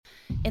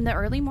In the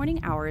early morning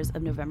hours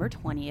of November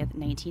 20th,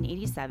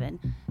 1987,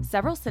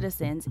 several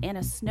citizens and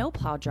a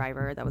snowplow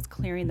driver that was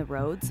clearing the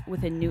roads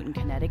within Newtown,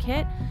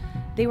 Connecticut,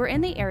 they were in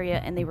the area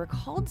and they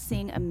recalled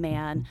seeing a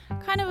man,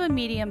 kind of a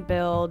medium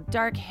build,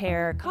 dark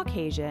hair,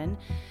 Caucasian,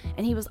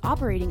 and he was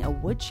operating a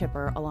wood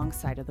chipper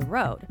alongside of the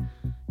road.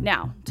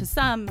 Now, to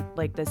some,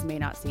 this may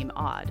not seem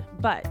odd,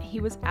 but he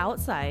was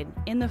outside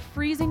in the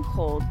freezing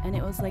cold and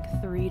it was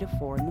 3 to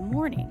 4 in the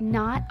morning.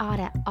 Not odd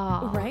at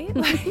all. Right?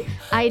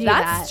 I do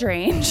that. That's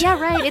strange.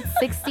 Yeah, right. It's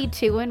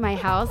 62 in my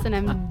house and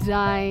I'm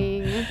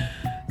dying.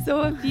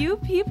 So a few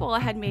people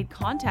had made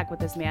contact with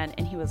this man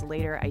and he was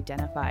later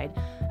identified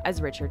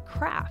as Richard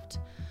Kraft.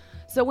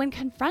 So when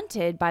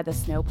confronted by the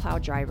snowplow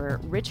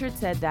driver, Richard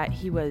said that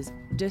he was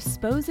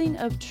disposing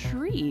of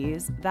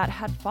trees that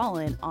had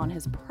fallen on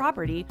his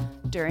property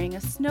during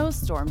a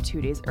snowstorm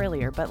 2 days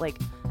earlier. But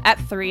at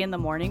 3 in the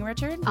morning,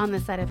 Richard? On the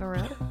side of a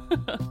road?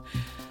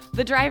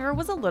 The driver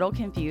was a little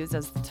confused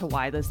as to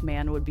why this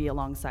man would be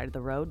alongside of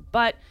the road,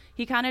 but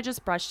he kind of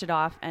just brushed it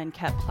off and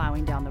kept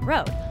plowing down the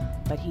road.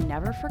 But he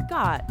never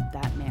forgot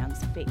that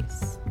man's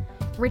face.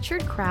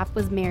 Richard Kraft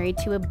was married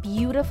to a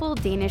beautiful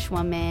Danish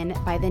woman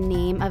by the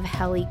name of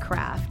Helle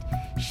Kraft.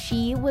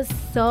 She was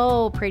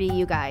so pretty,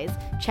 you guys.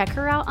 Check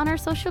her out on our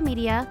social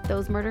media,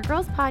 Those Murder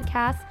Girls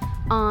Podcast,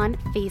 on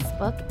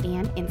Facebook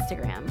and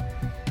Instagram.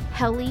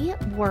 Helle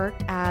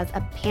worked as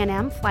a Pan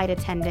Am flight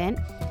attendant.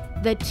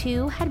 The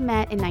two had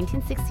met in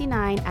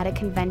 1969 at a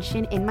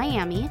convention in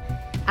Miami.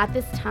 At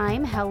this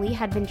time, Helle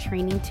had been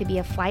training to be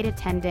a flight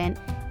attendant,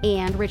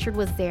 and Richard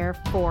was there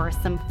for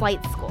some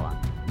flight school.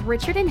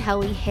 Richard and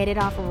Helle hit it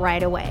off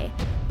right away,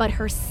 but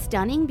her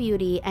stunning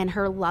beauty and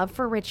her love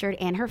for Richard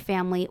and her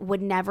family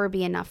would never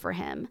be enough for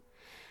him.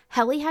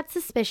 Helle had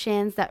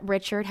suspicions that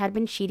Richard had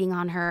been cheating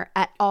on her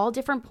at all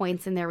different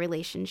points in their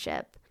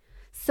relationship.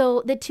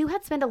 So the two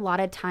had spent a lot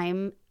of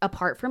time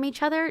apart from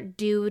each other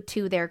due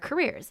to their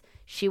careers.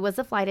 She was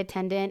a flight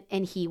attendant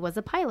and he was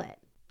a pilot.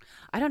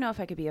 I don't know if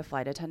I could be a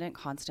flight attendant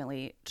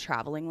constantly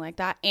traveling like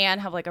that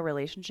and have a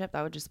relationship.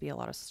 That would just be a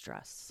lot of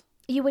stress.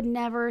 You would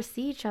never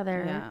see each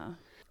other. Yeah.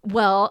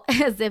 Well,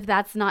 as if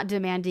that's not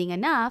demanding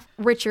enough,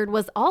 Richard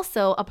was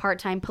also a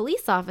part-time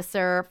police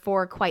officer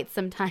for quite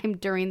some time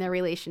during their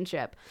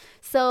relationship.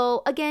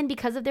 So again,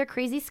 because of their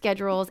crazy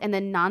schedules and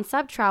the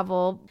nonstop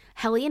travel,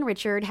 Helle and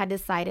Richard had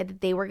decided that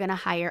they were going to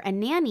hire a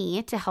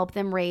nanny to help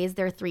them raise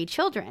their 3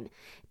 children.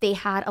 They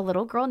had a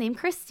little girl named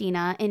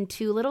Christina and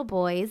 2 little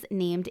boys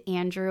named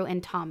Andrew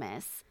and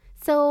Thomas.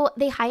 So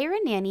they hire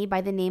a nanny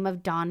by the name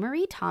of Dawn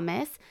Marie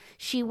Thomas.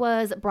 She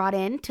was brought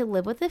in to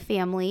live with the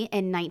family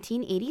in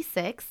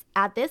 1986.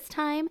 At this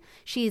time,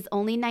 she's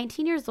only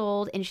 19 years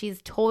old and she's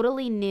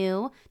totally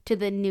new to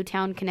the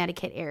Newtown,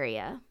 Connecticut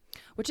area.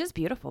 Which is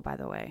beautiful, by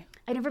the way.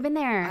 I've never been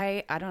there.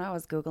 I don't know. I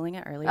was Googling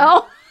it earlier.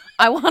 Oh.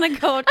 I want to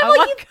go.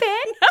 You've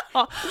been?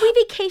 No. We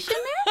vacation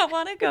there? I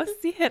want to go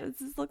see it.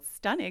 This looks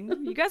stunning.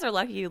 You guys are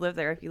lucky you live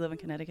there if you live in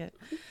Connecticut.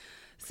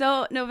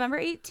 So November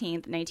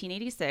 18th,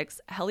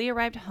 1986, Helle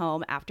arrived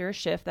home after a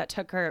shift that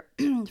took her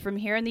from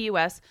here in the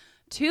U.S.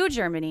 to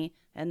Germany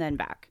and then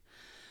back.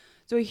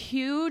 So a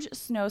huge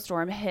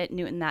snowstorm hit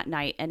Newtown that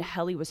night, and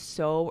Helle was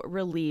so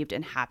relieved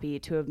and happy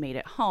to have made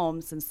it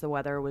home since the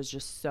weather was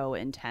just so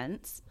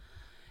intense.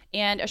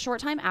 And a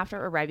short time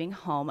after arriving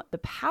home, the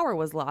power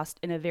was lost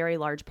in a very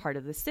large part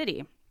of the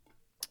city.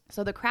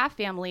 So the Kraft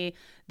family,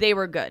 they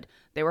were good.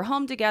 They were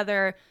home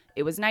together.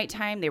 It was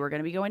nighttime. They were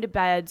going to be going to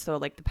bed. So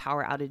the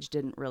power outage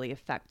didn't really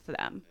affect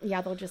them.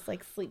 Yeah, they'll just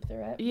sleep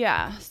through it.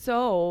 Yeah.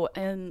 So,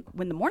 and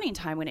when the morning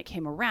time, when it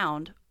came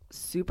around,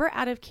 super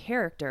out of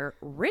character,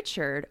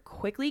 Richard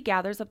quickly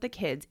gathers up the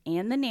kids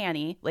and the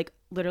nanny,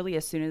 literally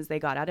as soon as they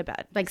got out of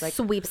bed.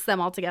 Sweeps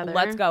them all together.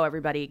 Let's go,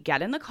 everybody.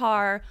 Get in the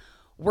car.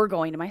 We're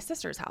going to my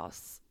sister's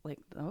house.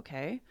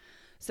 Okay.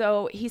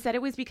 So he said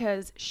it was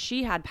because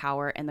she had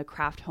power and the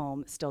Kraft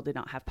home still did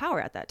not have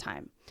power at that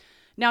time.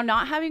 Now,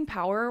 not having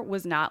power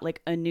was not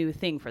a new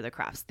thing for the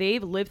Krafts.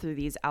 They've lived through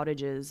these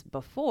outages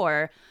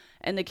before,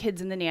 and the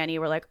kids and the nanny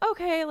were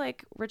okay,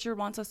 Richard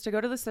wants us to go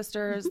to the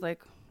sisters,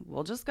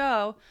 we'll just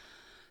go.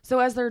 So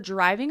as they're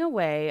driving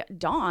away,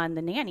 Dawn,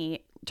 the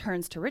nanny,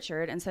 turns to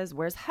Richard and says,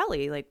 "Where's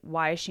Helle?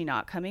 Why is she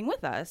not coming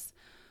with us?"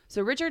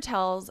 So Richard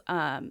tells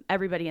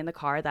everybody in the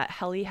car that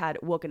Helle had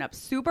woken up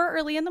super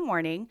early in the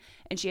morning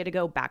and she had to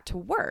go back to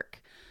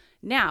work.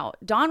 Now,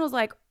 Dawn was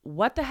like,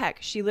 what the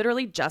heck? She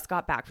literally just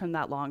got back from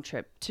that long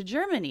trip to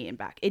Germany and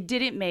back. It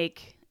didn't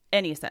make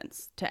any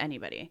sense to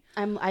anybody.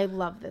 I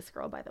love this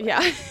girl, by the way.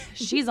 Yeah,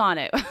 she's on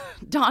it.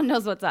 Dawn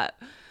knows what's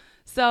up.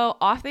 So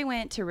off they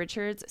went to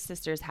Richard's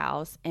sister's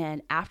house,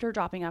 and after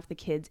dropping off the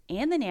kids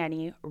and the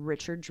nanny,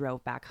 Richard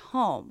drove back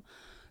home.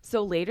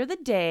 So later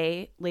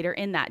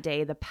in that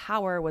day, the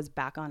power was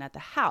back on at the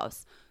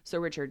house. So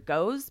Richard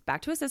goes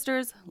back to his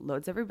sister's,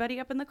 loads everybody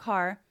up in the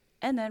car,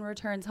 and then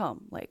returns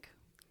home. Like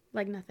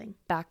nothing.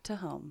 Back to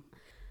home.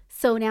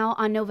 So now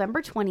on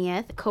November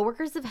 20th,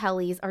 coworkers of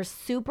Helle's are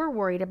super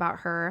worried about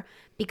her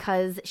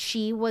because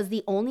she was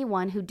the only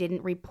one who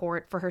didn't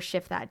report for her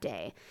shift that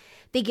day.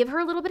 They give her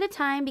a little bit of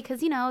time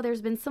because,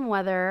 there's been some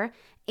weather,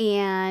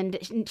 and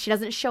she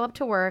doesn't show up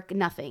to work,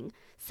 nothing.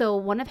 So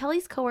one of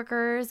Helle's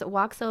coworkers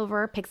walks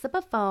over, picks up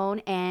a phone,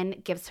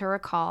 and gives her a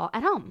call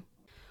at home.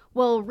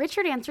 Well,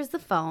 Richard answers the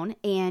phone,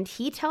 and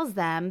he tells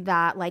them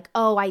that, like,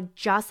 oh, I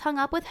just hung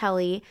up with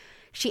Helle.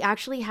 She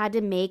actually had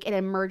to make an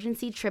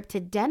emergency trip to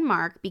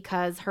Denmark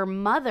because her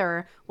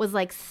mother was,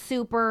 like,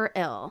 super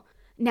ill.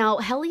 Now,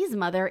 Helle's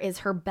mother is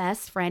her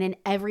best friend, and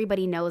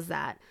everybody knows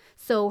that.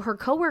 So her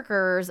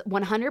coworkers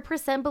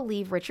 100%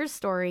 believe Richard's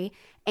story,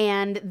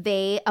 and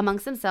they,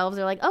 amongst themselves,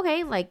 are like,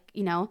 okay, like,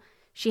 you know,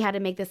 she had to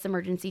make this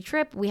emergency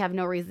trip. We have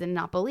no reason to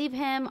not believe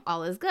him.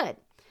 All is good.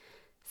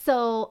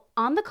 So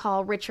on the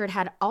call, Richard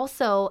had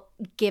also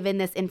given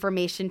this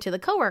information to the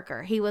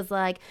coworker. He was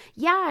like,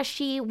 yeah,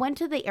 she went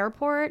to the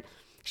airport.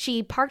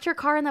 She parked her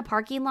car in the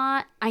parking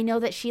lot. I know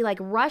that she, like,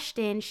 rushed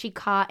in. She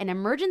caught an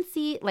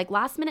emergency, like,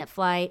 last-minute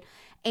flight,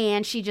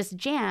 and she just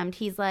jammed.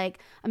 He's like,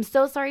 I'm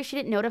so sorry she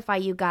didn't notify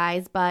you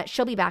guys, but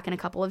she'll be back in a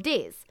couple of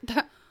days.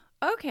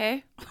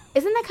 Okay.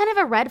 Isn't that kind of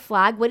a red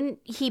flag? Wouldn't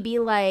he be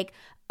like,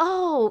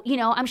 oh, you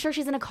know, I'm sure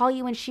she's going to call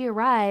you when she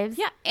arrives.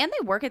 Yeah, and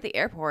they work at the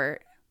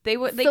airport. They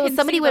so can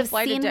somebody see would the have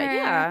flight seen her.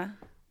 Yeah.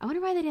 I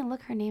wonder why they didn't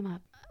look her name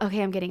up.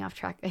 Okay, I'm getting off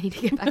track. I need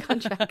to get back on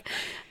track.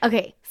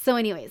 Okay, so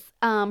anyways,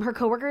 her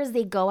coworkers,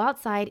 they go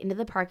outside into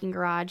the parking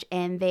garage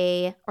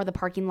or the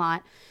parking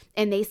lot,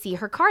 and they see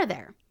her car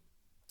there.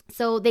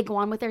 So they go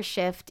on with their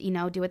shift, you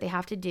know, do what they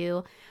have to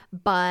do.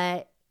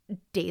 But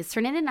days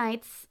turn into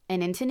nights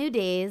and into new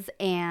days,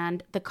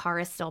 and the car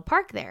is still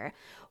parked there,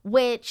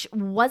 which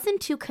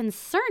wasn't too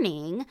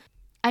concerning.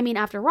 I mean,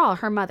 after all,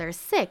 her mother's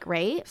sick,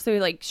 right? So,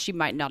 like, she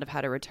might not have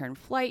had a return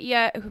flight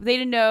yet. They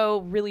didn't know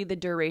really the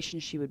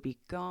duration she would be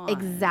gone.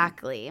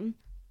 Exactly.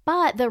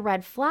 But the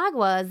red flag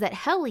was that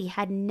Helle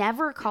had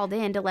never called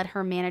in to let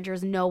her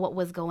managers know what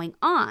was going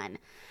on.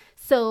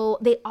 So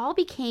they all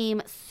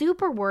became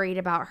super worried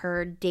about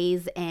her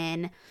days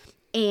in,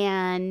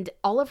 and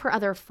all of her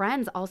other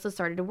friends also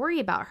started to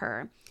worry about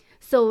her.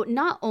 So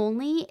not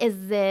only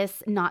is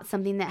this not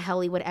something that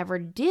Helle would ever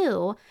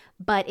do,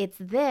 but it's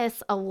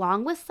this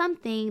along with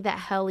something that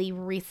Helle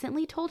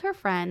recently told her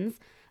friends,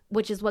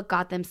 which is what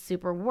got them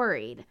super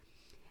worried.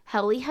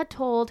 Helle had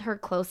told her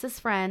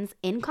closest friends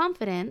in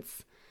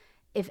confidence,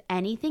 if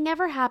anything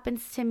ever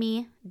happens to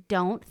me,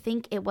 don't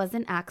think it was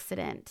an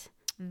accident.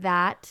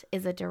 That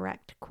is a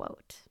direct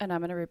quote. And I'm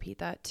going to repeat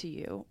that to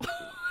you.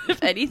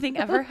 If anything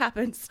ever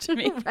happens to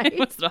me, Right? It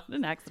was not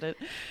an accident.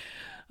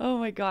 Oh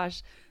my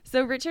gosh.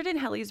 So Richard and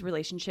Helle's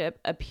relationship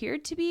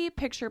appeared to be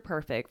picture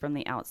perfect from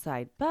the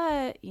outside.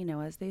 But, you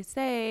know, as they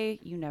say,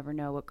 you never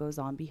know what goes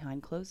on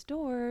behind closed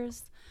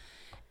doors.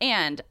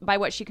 And by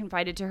what she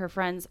confided to her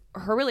friends,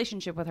 her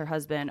relationship with her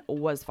husband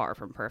was far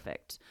from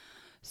perfect.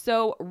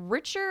 So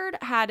Richard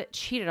had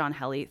cheated on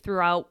Helle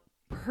throughout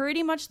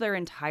pretty much their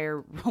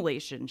entire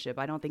relationship.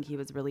 I don't think he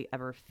was really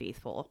ever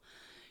faithful.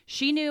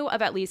 She knew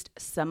of at least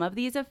some of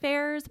these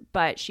affairs,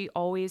 but she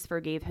always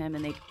forgave him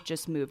and they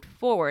just moved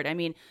forward. I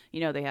mean, you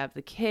know, they have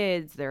the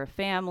kids, they're a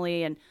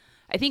family, and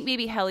I think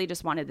maybe Helle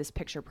just wanted this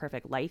picture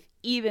perfect life,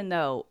 even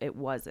though it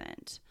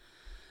wasn't.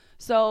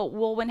 So,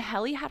 well, when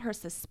Helle had her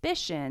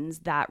suspicions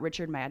that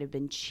Richard might have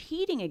been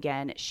cheating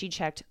again, she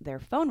checked their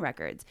phone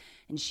records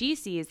and she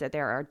sees that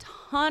there are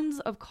tons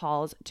of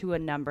calls to a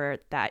number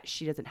that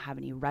she doesn't have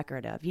any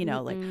record of. You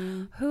know, like,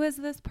 who is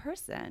this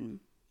person?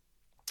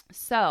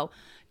 So,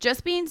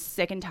 just being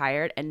sick and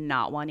tired and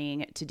not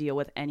wanting to deal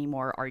with any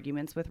more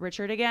arguments with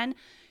Richard again,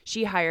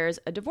 she hires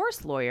a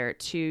divorce lawyer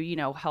to, you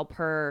know, help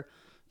her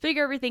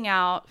figure everything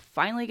out,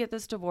 finally get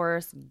this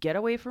divorce, get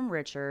away from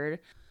Richard.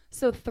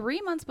 So 3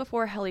 months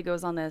before Helle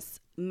goes on this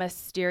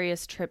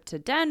mysterious trip to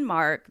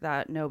Denmark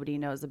that nobody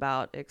knows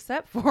about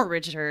except for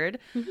Richard,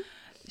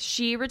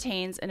 she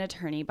retains an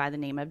attorney by the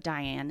name of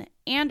Diane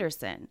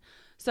Anderson.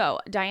 So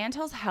Diane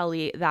tells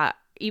Helle that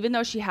even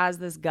though she has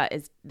this gut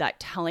is that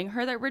telling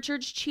her that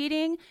Richard's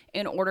cheating,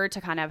 in order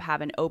to kind of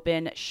have an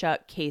open,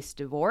 shut case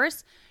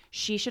divorce,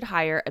 she should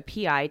hire a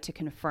PI to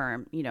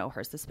confirm, you know,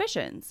 her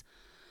suspicions.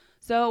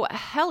 So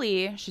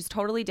Helle, she's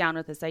totally down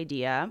with this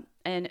idea.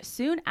 And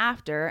soon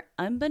after,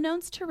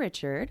 unbeknownst to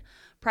Richard,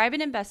 private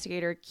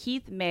investigator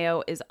Keith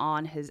Mayo is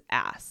on his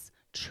ass,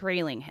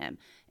 trailing him.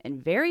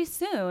 And very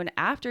soon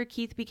after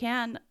Keith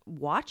began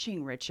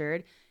watching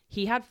Richard,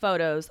 he had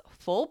photos,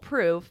 full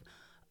proof,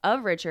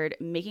 of Richard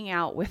making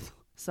out with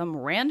some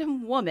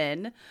random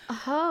woman.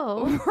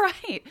 Oh.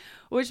 Right.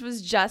 Which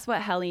was just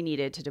what Helle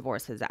needed to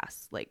divorce his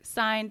ass. Like,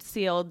 signed,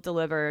 sealed,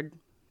 delivered,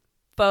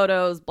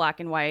 photos, black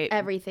and white.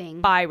 Everything.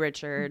 By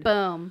Richard.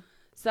 Boom.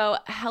 So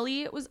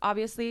Helle was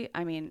obviously,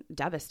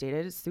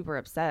 devastated, super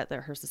upset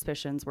that her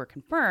suspicions were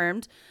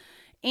confirmed.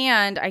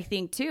 And I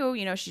think, too,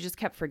 you know, she just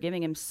kept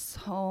forgiving him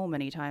so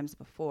many times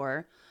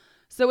before.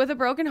 So with a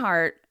broken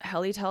heart,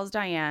 Helle tells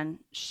Diane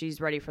she's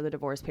ready for the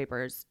divorce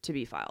papers to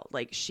be filed.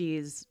 Like,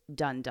 she's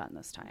done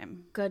this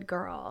time. Good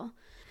girl.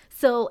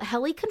 So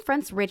Helle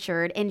confronts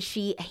Richard and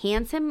she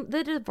hands him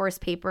the divorce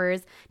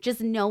papers, just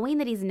knowing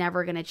that he's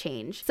never going to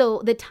change. So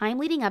the time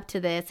leading up to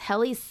this,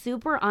 Helle's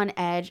super on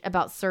edge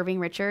about serving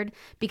Richard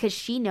because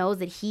she knows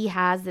that he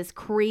has this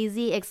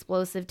crazy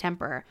explosive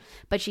temper.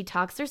 But she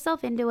talks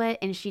herself into it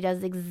and she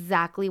does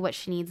exactly what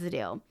she needs to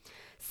do.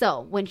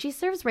 So when she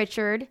serves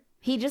Richard,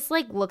 he just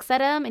like looks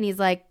at him and he's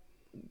like,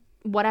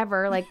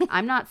 whatever, like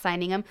I'm not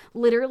signing him.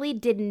 Literally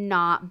did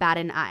not bat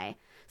an eye.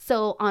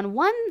 So on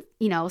one,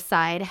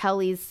 side,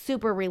 Helle's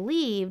super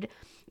relieved,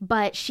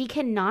 but she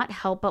cannot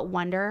help but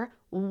wonder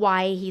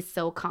why he's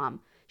so calm.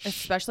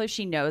 Especially if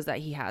she knows that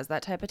he has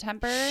that type of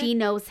temper. She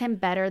knows him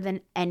better than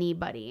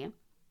anybody.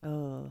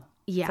 Oh.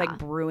 Yeah. It's like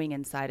brewing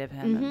inside of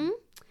him. Mm-hmm.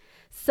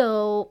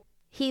 So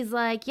he's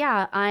like,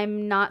 yeah,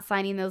 I'm not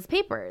signing those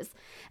papers.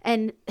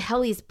 And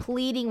Helle's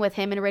pleading with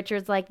him and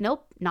Richard's like,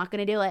 nope, not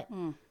going to do it.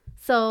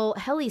 So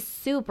Helle's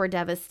super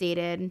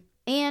devastated.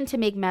 And to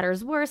make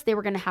matters worse, they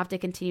were going to have to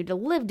continue to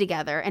live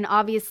together. And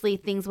obviously,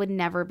 things would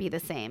never be the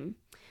same.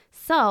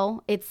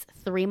 So it's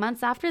 3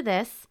 months after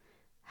this,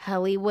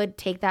 Helle would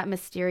take that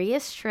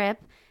mysterious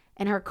trip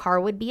and her car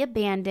would be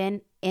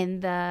abandoned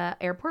in the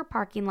airport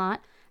parking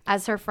lot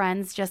as her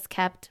friends just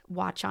kept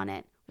watch on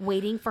it,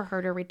 waiting for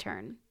her to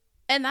return.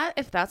 And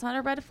if that's not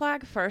a red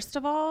flag, first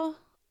of all,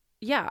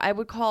 yeah, I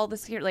would call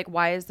this here. Like,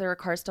 why is there a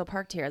car still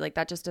parked here? Like,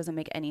 that just doesn't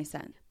make any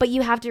sense. But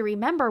you have to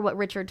remember what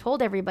Richard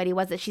told everybody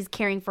was that she's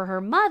caring for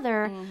her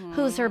mother,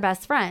 who's her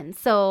best friend.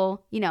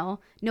 So,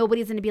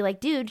 nobody's going to be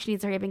like, dude, she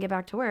needs to hurry up and get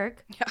back to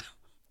work. Yeah.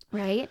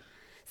 Right?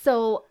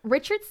 So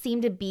Richard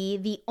seemed to be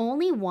the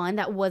only one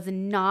that was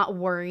not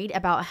worried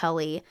about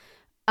Helle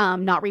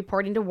not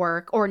reporting to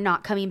work or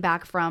not coming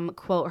back from,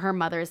 quote, her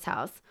mother's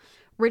house.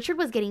 Richard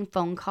was getting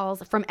phone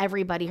calls from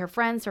everybody, her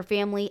friends, her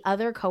family,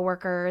 other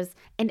coworkers.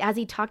 And as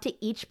he talked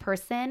to each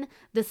person,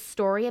 the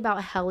story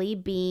about Helle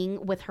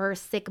being with her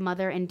sick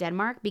mother in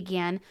Denmark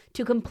began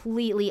to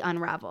completely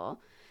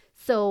unravel.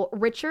 So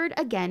Richard,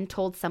 again,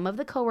 told some of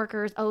the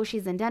coworkers, oh,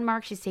 she's in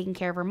Denmark. She's taking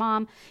care of her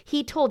mom.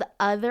 He told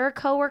other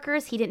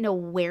coworkers he didn't know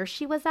where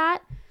she was at.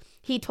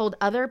 He told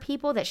other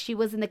people that she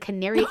was in the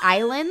Canary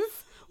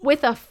Islands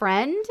with a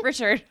friend.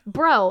 Richard.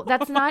 Bro,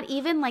 that's not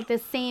even like the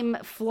same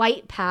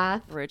flight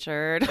path.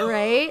 Richard.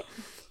 Right?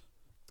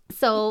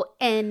 So,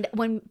 and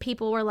when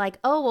people were like,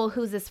 oh, well,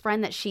 who's this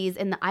friend that she's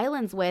in the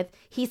islands with?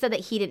 He said that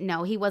he didn't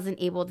know. He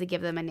wasn't able to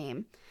give them a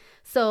name.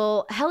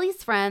 So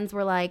Helle's friends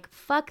were like,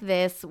 fuck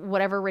this,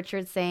 whatever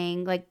Richard's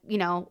saying, like,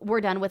 we're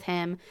done with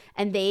him.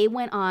 And they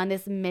went on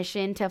this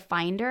mission to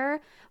find her,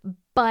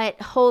 but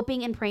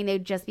hoping and praying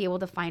they'd just be able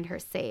to find her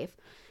safe.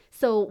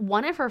 So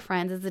one of her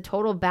friends is a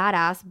total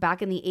badass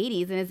back in the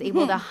 80s and is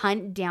able to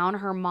hunt down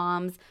her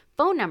mom's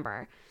phone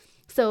number.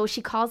 So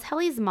she calls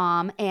Helle's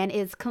mom and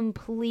is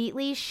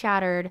completely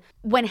shattered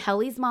when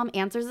Helle's mom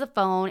answers the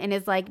phone and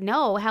is like,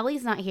 no,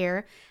 Helle's not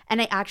here.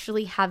 And I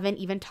actually haven't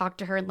even talked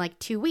to her in like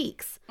 2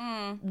 weeks,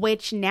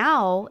 which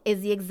now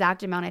is the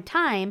exact amount of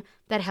time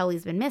that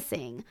Helle's been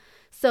missing.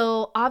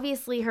 So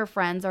obviously her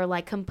friends are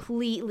like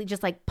completely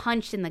just like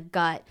punched in the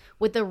gut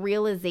with the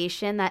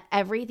realization that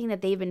everything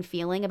that they've been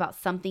feeling about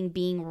something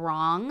being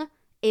wrong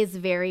is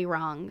very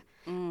wrong.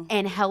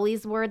 And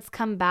Helle's words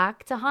come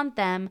back to haunt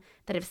them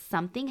that if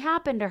something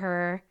happened to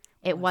her,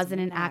 it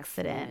wasn't an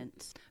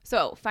accident.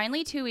 So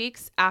finally 2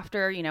 weeks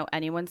after,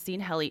 anyone's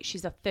seen Helle,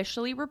 she's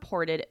officially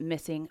reported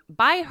missing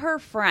by her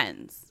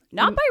friends.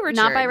 Not by Richard.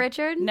 Not by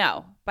Richard?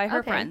 No, by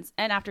her friends.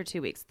 And after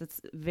 2 weeks. That's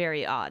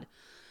very odd.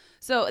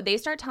 So they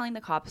start telling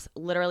the cops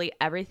literally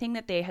everything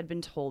that they had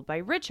been told by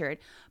Richard.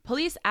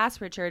 Police ask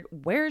Richard,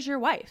 where's your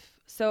wife?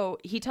 So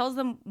he tells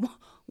them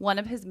one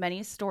of his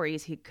many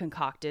stories he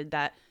concocted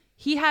that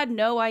he had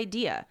no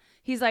idea.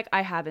 He's like,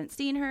 I haven't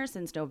seen her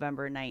since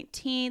November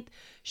 19th.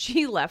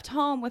 She left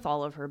home with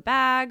all of her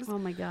bags. Oh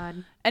my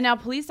God. And now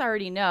police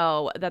already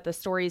know that the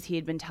stories he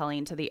had been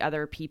telling to the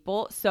other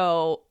people.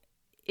 So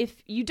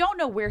if you don't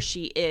know where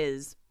she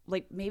is,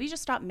 like, maybe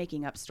just stop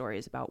making up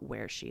stories about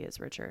where she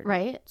is, Richard.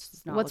 Right?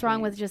 What's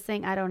wrong with just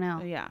saying, I don't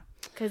know? Yeah.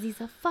 Because he's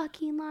a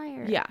fucking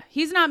liar. Yeah.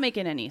 He's not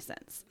making any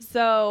sense.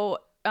 So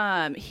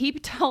he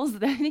tells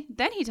then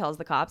he tells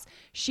the cops,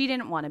 she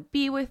didn't want to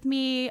be with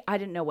me. I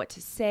didn't know what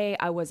to say.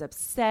 I was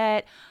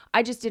upset.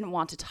 I just didn't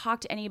want to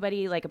talk to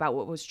anybody like about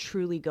what was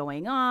truly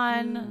going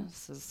on.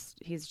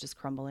 He's just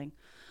crumbling.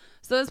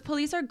 So as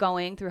police are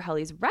going through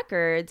Helle's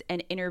records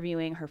and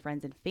interviewing her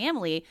friends and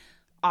family,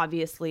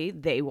 obviously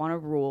they want to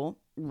rule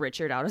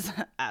Richard out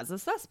as a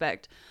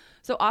suspect.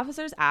 So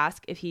officers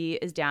ask if he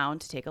is down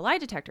to take a lie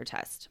detector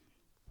test.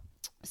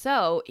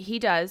 So he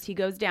does. He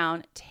goes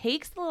down,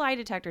 takes the lie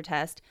detector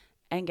test,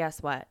 and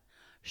guess what?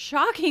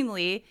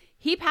 Shockingly,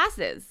 he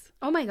passes.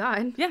 Oh my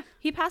God. Yeah,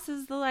 he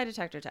passes the lie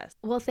detector test.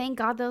 Well, thank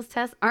God those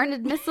tests aren't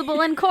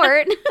admissible in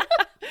court.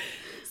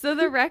 So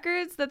the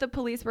records that the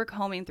police were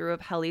combing through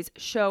of Helle's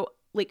show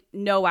like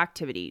no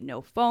activity,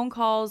 no phone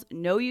calls,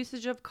 no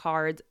usage of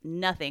cards,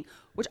 nothing,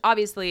 which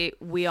obviously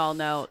we all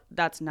know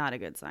that's not a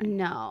good sign.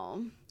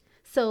 No.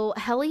 So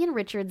Helle and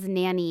Richard's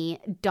nanny,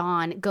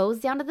 Dawn, goes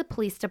down to the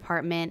police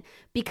department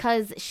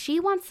because she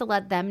wants to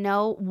let them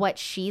know what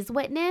she's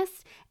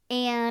witnessed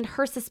and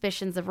her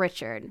suspicions of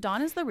Richard.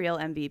 Dawn is the real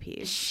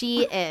MVP.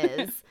 She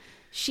is.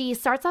 She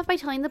starts off by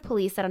telling the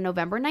police that on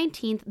November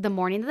 19th, the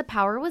morning that the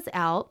power was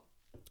out,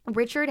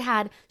 Richard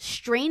had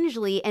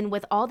strangely and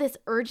with all this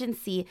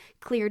urgency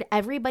cleared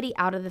everybody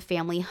out of the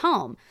family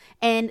home.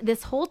 And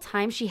this whole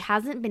time she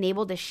hasn't been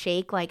able to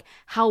shake like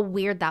how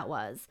weird that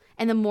was.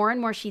 And the more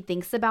and more she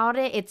thinks about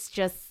it, it's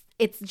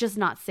just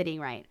not sitting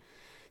right.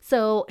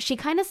 So she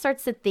kind of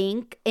starts to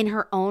think in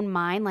her own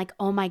mind like,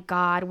 oh my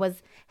God,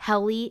 was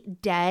Helle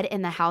dead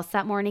in the house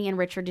that morning and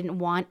Richard didn't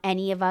want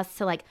any of us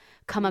to like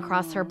come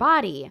across her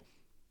body?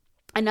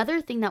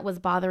 Another thing that was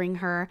bothering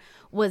her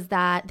was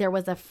that there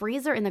was a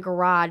freezer in the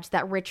garage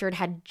that Richard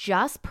had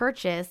just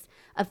purchased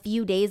a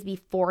few days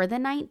before the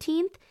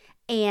 19th.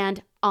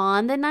 And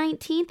on the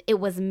 19th, it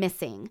was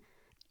missing.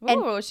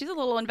 Oh, she's a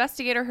little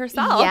investigator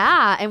herself.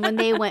 Yeah. And when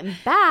they went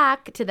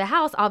back to the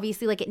house,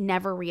 obviously, like it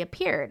never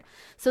reappeared.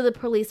 So the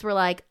police were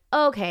like,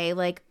 okay,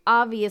 like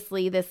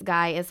obviously this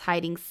guy is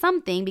hiding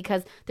something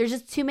because there's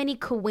just too many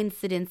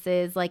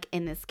coincidences like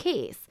in this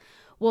case.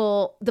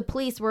 Well, the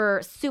police were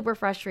super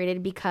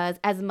frustrated because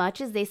as much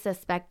as they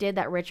suspected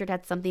that Richard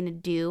had something to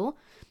do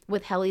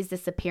with Helle's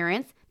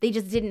disappearance, they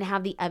just didn't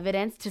have the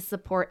evidence to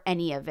support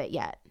any of it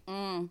yet.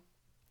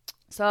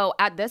 So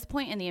at this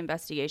point in the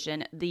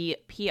investigation, the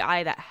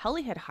PI that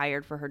Helle had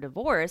hired for her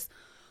divorce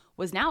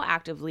was now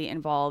actively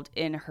involved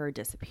in her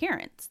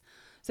disappearance.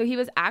 So he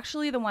was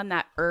actually the one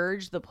that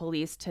urged the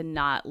police to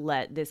not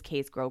let this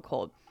case grow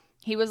cold.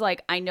 He was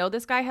like, I know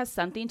this guy has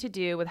something to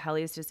do with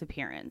Helle's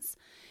disappearance.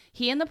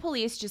 He and the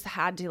police just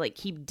had to like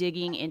keep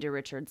digging into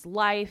Richard's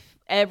life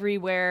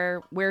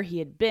everywhere, where he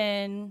had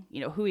been, you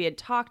know, who he had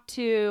talked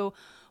to,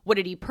 what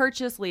did he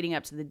purchase leading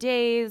up to the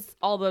days,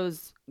 all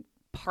those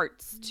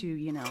parts to,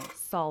 you know,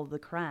 solve the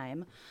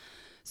crime.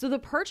 So the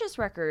purchase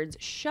records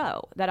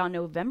show that on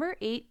November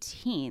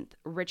 18th,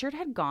 Richard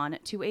had gone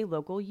to a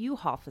local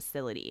U-Haul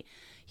facility.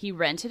 He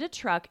rented a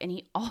truck and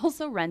he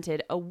also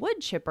rented a wood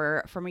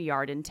chipper from a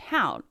yard in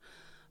town.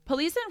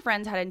 Police and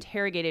friends had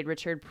interrogated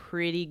Richard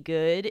pretty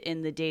good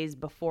in the days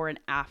before and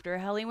after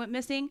Helle went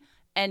missing,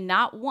 and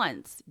not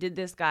once did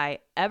this guy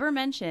ever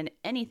mention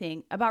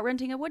anything about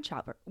renting a wood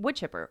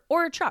chipper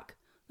or a truck.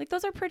 Like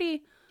those are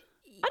pretty,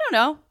 I don't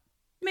know,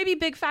 maybe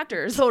big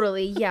factors.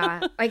 Totally,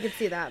 yeah, I could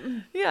see that.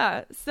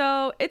 Yeah,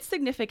 so it's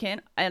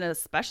significant and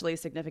especially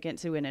significant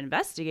to an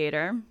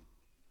investigator.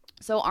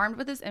 So armed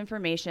with this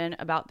information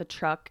about the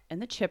truck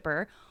and the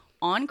chipper,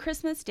 on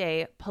Christmas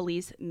Day,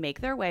 police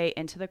make their way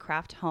into the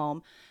Kraft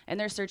home and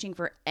they're searching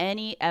for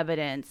any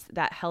evidence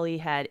that Helle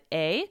had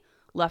A,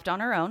 left on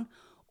her own,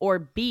 or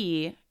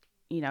B,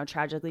 you know,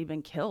 tragically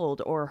been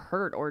killed or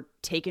hurt or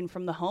taken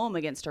from the home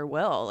against her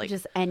will. Like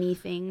just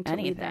anything to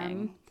lead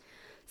them.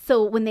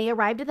 So when they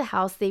arrived at the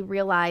house, they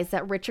realized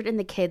that Richard and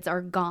the kids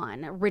are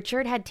gone.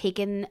 Richard had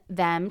taken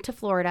them to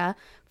Florida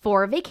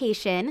for a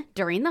vacation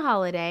during the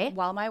holiday.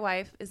 While my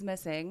wife is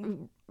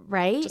missing.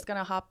 Right? Just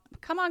gonna hop.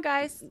 Come on,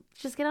 guys.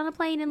 Just get on a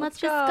plane and let's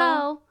just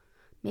go.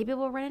 Maybe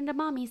we'll run into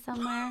mommy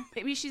somewhere.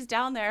 Maybe she's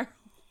down there.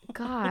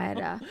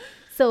 God.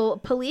 So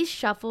police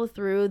shuffle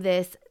through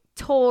this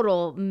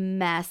total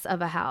mess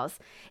of a house.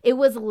 It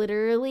was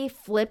literally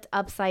flipped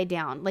upside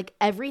down. Like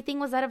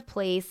everything was out of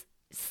place,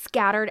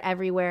 scattered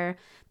everywhere.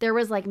 There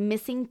was like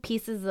missing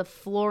pieces of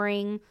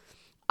flooring,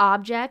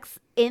 objects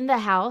in the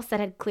house that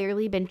had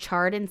clearly been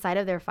charred inside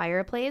of their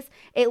fireplace.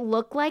 It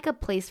looked like a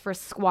place for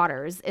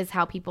squatters is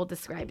how people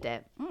described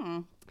it.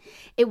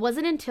 It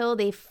wasn't until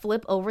they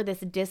flip over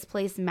this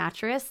displaced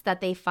mattress that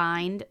they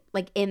find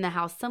like in the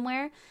house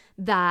somewhere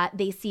that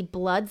they see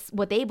blood,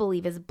 what they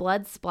believe is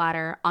blood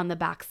splatter on the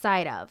back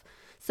side of.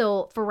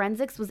 So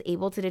forensics was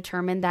able to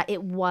determine that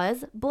it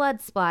was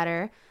blood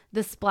splatter.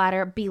 The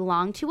splatter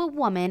belonged to a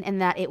woman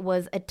and that it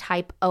was a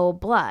type O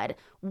blood,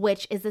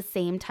 which is the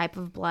same type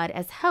of blood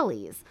as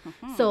Helle's.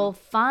 So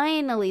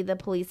finally, the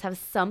police have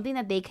something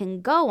that they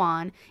can go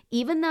on,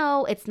 even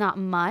though it's not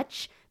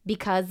much,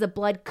 because the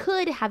blood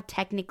could have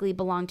technically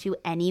belonged to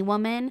any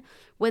woman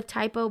with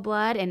type O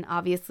blood. And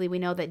obviously, we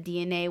know that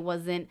DNA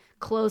wasn't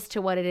close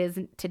to what it is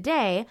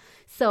today.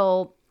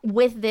 So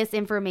with this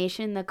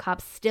information, the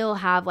cops still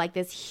have like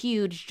this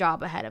huge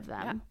job ahead of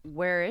them. Yeah.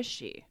 Where is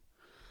she?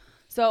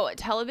 So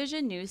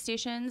television news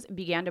stations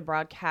began to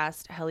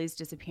broadcast Helle's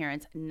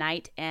disappearance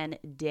night and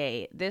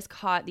day. This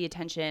caught the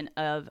attention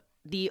of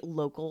the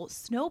local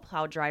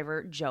snowplow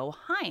driver, Joe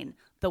Hine,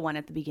 the one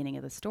at the beginning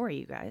of the story,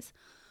 you guys.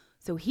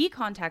 So he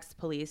contacts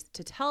police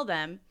to tell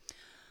them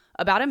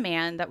about a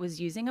man that was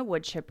using a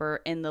wood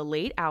chipper in the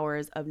late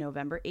hours of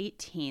November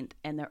 18th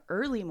and the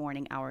early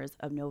morning hours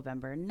of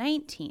November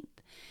 19th.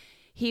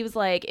 He was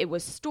like, it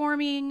was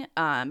storming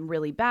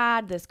really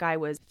bad. This guy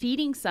was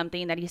feeding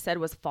something that he said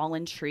was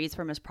fallen trees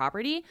from his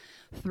property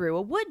through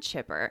a wood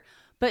chipper.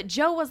 But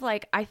Joe was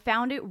like, I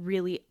found it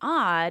really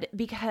odd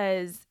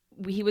because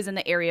he was in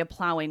the area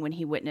plowing when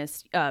he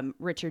witnessed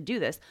Richard do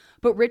this.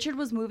 But Richard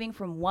was moving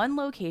from one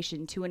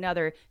location to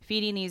another,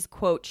 feeding these,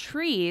 quote,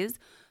 trees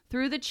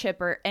through the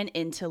chipper and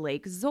into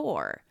Lake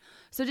Zor.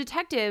 So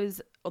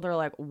detectives, they're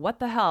like, what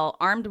the hell?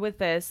 Armed with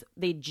this,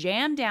 they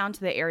jam down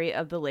to the area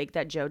of the lake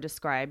that Joe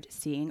described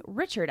seeing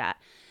Richard at.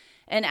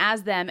 And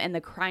as them and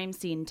the crime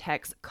scene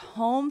techs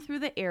comb through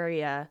the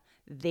area,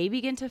 they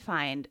begin to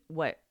find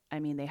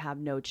they have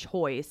no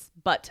choice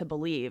but to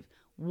believe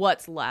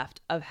what's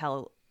left of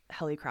Helle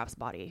Craft's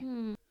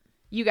body.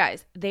 You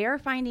guys, they are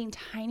finding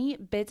tiny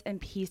bits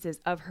and pieces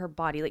of her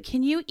body. Like,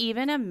 can you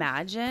even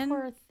imagine?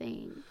 Poor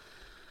thing.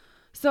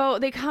 So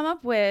they come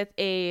up with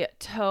a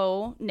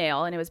toe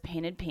nail, and it was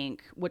painted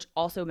pink, which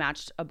also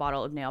matched a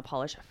bottle of nail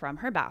polish from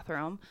her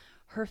bathroom,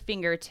 her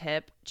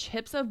fingertip,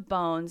 chips of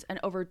bones, and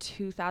over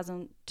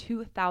 2,000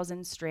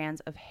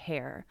 strands of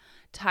hair,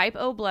 type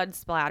O blood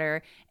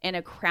splatter, and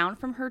a crown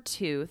from her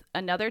tooth,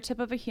 another tip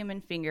of a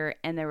human finger,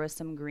 and there was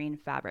some green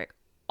fabric.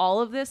 All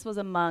of this was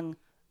among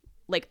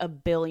like a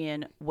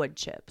billion wood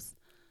chips.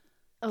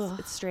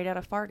 It's straight out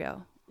of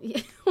Fargo.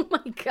 Yeah. Oh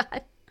my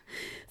God.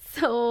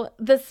 So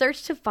the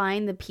search to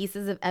find the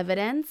pieces of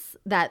evidence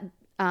that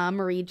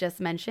Marie just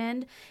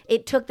mentioned,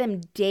 it took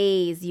them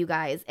days, you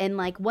guys. And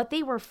like what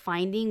they were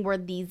finding were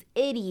these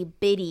itty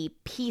bitty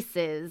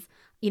pieces,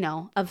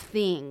 of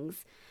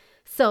things.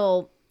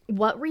 So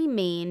what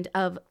remained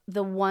of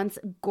the once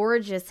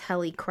gorgeous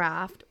Helle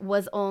Craft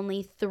was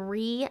only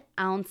 3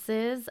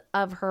 ounces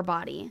of her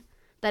body.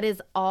 That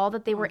is all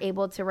that they were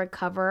able to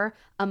recover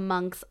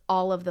amongst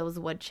all of those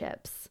wood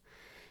chips.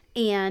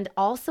 And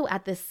also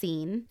at the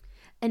scene,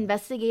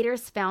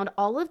 investigators found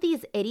all of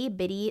these itty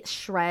bitty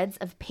shreds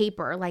of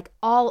paper like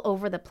all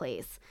over the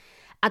place.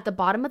 At the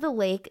bottom of the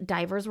lake,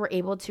 divers were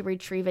able to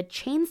retrieve a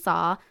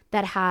chainsaw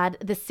that had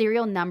the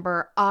serial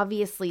number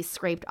obviously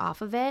scraped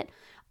off of it.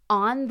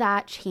 On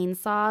that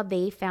chainsaw,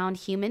 they found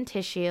human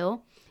tissue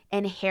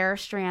and hair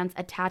strands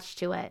attached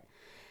to it.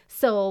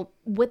 So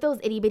with those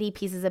itty bitty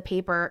pieces of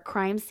paper,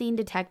 crime scene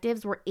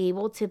detectives were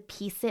able to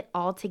piece it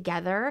all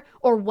together,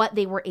 or what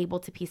they were able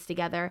to piece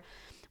together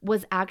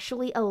was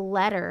actually a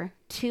letter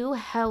to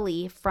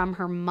Helle from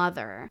her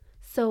mother.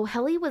 So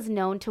Helle was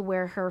known to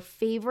wear her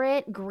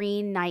favorite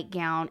green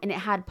nightgown, and it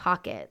had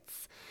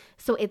pockets.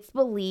 So it's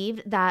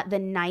believed that the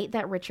night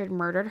that Richard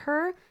murdered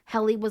her,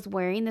 Helle was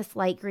wearing this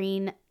light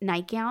green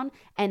nightgown,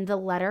 and the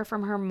letter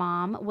from her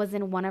mom was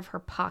in one of her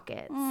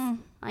pockets.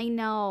 I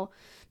know.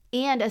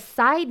 And a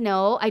side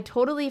note, I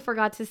totally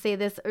forgot to say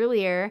this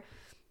earlier.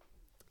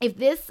 If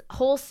this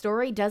whole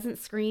story doesn't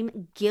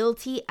scream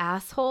guilty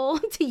asshole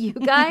to you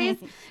guys,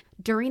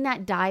 during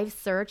that dive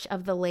search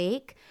of the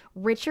lake,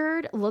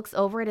 Richard looks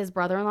over at his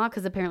brother-in-law,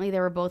 because apparently they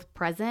were both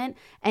present,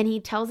 and he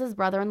tells his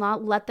brother-in-law,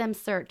 let them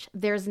search.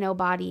 There's no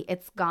body.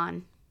 It's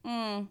gone.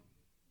 Wow,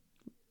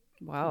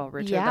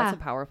 Richard, that's a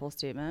powerful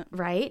statement.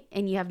 Right?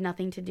 And you have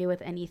nothing to do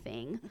with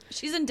anything.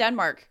 She's in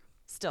Denmark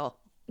still.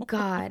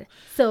 God.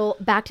 So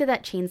back to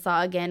that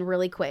chainsaw again,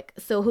 really quick.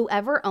 So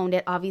whoever owned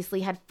it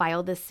obviously had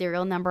filed the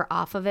serial number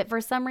off of it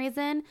for some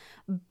reason.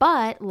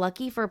 But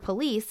lucky for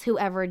police,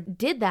 whoever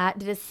did that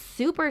did a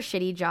super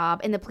shitty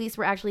job, and the police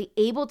were actually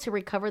able to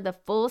recover the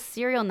full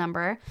serial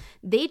number.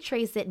 They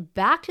trace it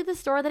back to the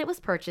store that it was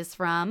purchased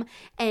from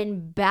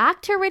and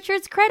back to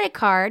Richard's credit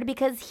card,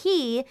 because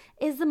he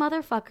is the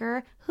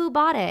motherfucker who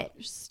bought it.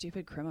 You're a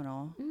stupid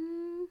criminal.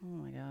 Oh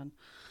my God.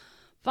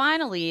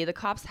 Finally, the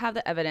cops have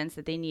the evidence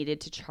that they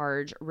needed to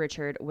charge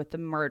Richard with the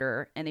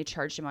murder, and they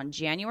charged him on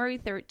January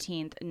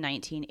 13th,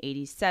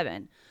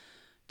 1987,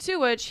 to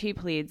which he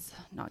pleads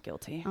not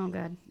guilty. Oh,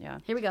 good. Yeah.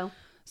 Here we go.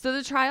 So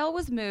the trial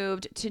was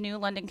moved to New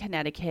London,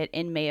 Connecticut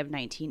in May of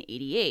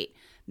 1988.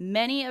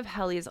 Many of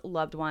Helle's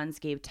loved ones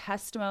gave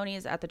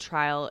testimonies at the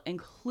trial,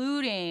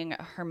 including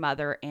her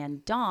mother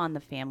and Dawn, the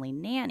family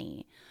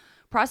nanny.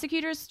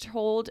 Prosecutors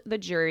told the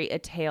jury a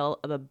tale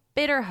of a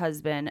bitter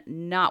husband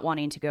not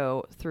wanting to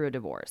go through a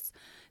divorce.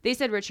 They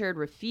said Richard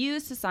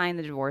refused to sign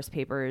the divorce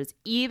papers,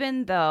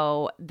 even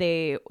though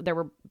there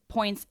were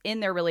points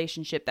in their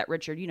relationship that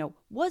Richard,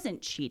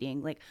 wasn't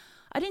cheating. Like,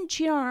 I didn't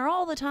cheat on her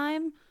all the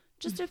time,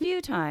 just a few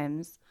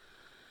times.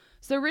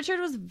 So Richard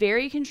was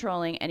very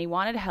controlling, and he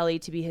wanted Helle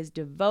to be his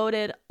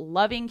devoted,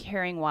 loving,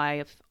 caring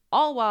wife,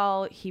 all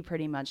while he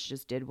pretty much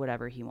just did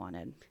whatever he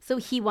wanted. So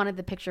he wanted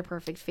the picture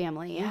perfect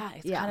family. Yeah,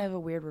 it's kind of a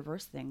weird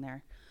reverse thing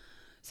there.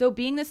 So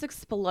being this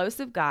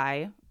explosive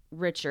guy,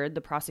 Richard, the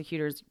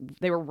prosecutors,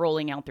 they were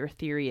rolling out their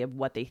theory of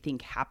what they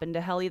think happened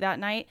to Helle that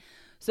night.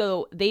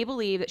 So they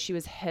believe that she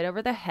was hit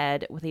over the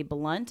head with a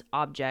blunt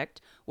object,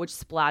 which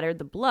splattered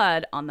the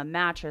blood on the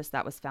mattress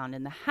that was found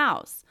in the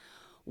house.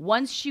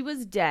 Once she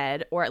was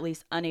dead, or at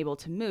least unable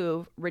to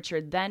move,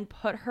 Richard then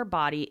put her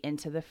body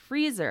into the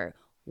freezer,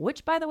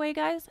 which, by the way,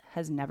 guys,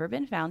 has never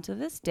been found to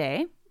this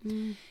day.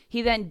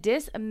 He then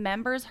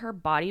dismembers her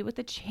body with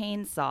a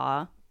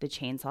chainsaw, the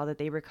chainsaw that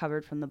they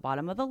recovered from the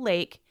bottom of the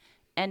lake,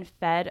 and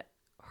fed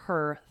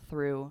her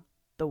through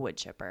the wood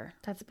chipper.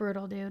 That's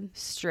brutal, dude.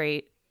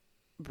 Straight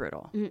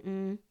brutal.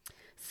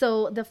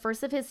 So the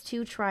first of his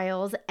 2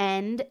 trials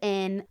end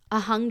in a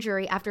hung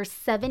jury after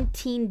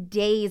 17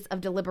 days of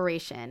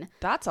deliberation.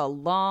 That's a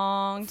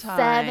long time.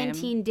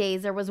 17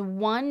 days. There was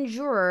one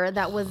juror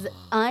that was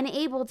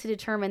unable to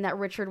determine that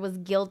Richard was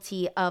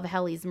guilty of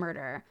Helle's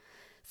murder.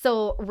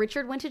 So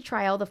Richard went to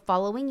trial the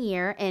following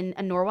year in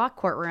a Norwalk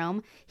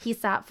courtroom. He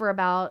sat for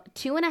about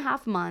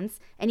 2.5 months,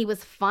 and he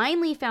was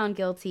finally found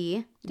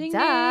guilty. Ding,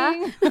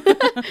 ding.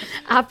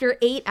 After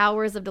 8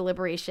 hours of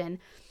deliberation.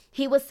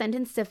 He was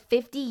sentenced to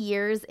 50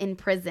 years in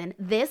prison.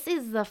 This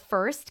is the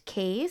first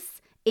case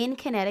in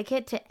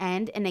Connecticut to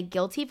end in a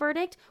guilty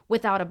verdict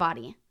without a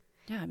body.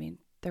 Yeah, I mean,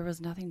 there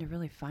was nothing to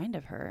really find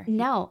of her.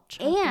 No.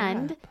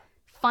 And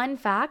fun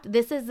fact,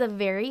 this is the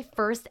very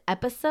first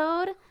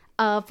episode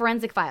of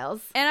Forensic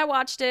Files. And I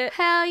watched it.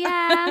 Hell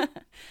yeah.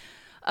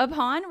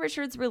 Upon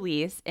Richard's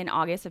release in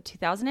August of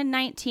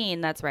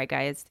 2019, that's right,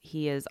 guys,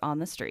 he is on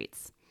the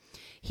streets.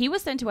 He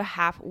was sent to a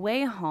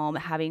halfway home,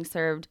 having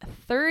served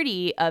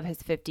 30 of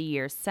his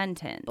 50-year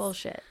sentence.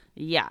 Bullshit.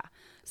 Yeah.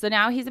 So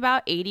now he's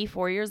about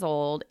 84 years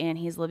old, and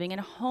he's living in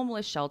a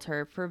homeless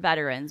shelter for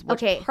veterans,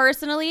 which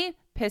personally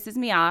pisses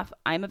me off.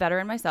 I'm a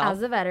veteran myself.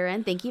 As a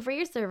veteran, thank you for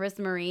your service,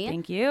 Marie.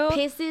 Thank you.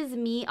 Pisses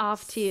me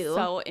off, too.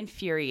 So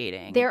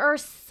infuriating. There are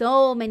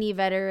so many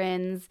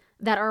veterans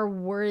that are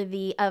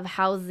worthy of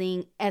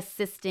housing,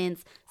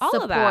 assistance,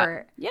 support. Of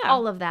that. Yeah.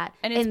 All of that.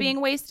 And it's being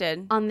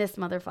wasted. On this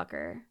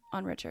motherfucker.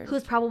 On Richard.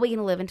 Who's probably going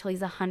to live until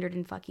he's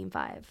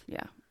 105. Yeah.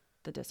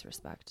 The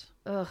disrespect.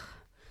 Ugh.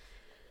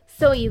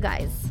 So, you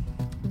guys,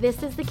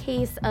 this is the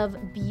case of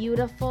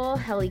beautiful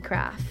Helle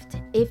Craft.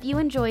 If you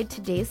enjoyed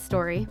today's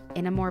story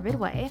in a morbid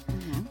way,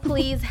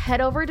 please head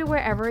over to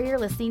wherever you're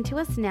listening to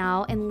us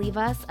now and leave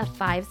us a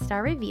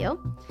 5-star review.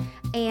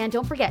 And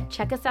don't forget,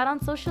 check us out on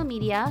social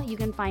media. You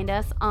can find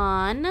us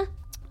on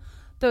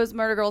Those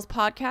Murder Girls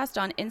Podcast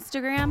on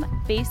Instagram,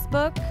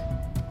 Facebook,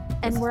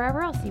 and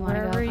wherever else you want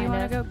to go. Wherever you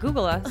want to go,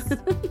 Google us.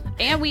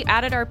 And we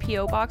added our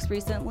P.O. box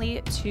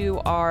recently to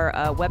our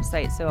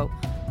website, so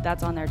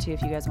that's on there too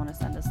if you guys want to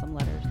send us some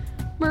letters.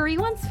 Marie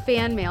wants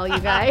fan mail, you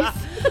guys.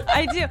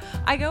 I do.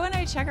 I go and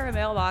I check our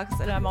mailbox,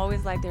 and I'm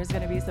always like, there's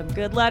going to be some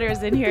good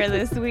letters in here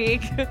this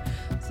week.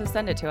 So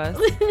send it to us,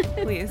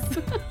 please.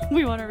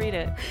 We want to read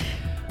it.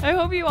 I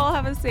hope you all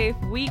have a safe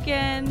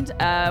weekend.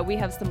 We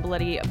have some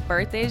bloody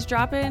birthdays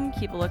dropping.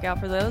 Keep a lookout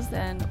for those,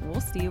 and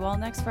we'll see you all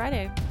next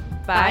Friday.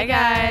 Bye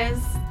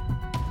guys.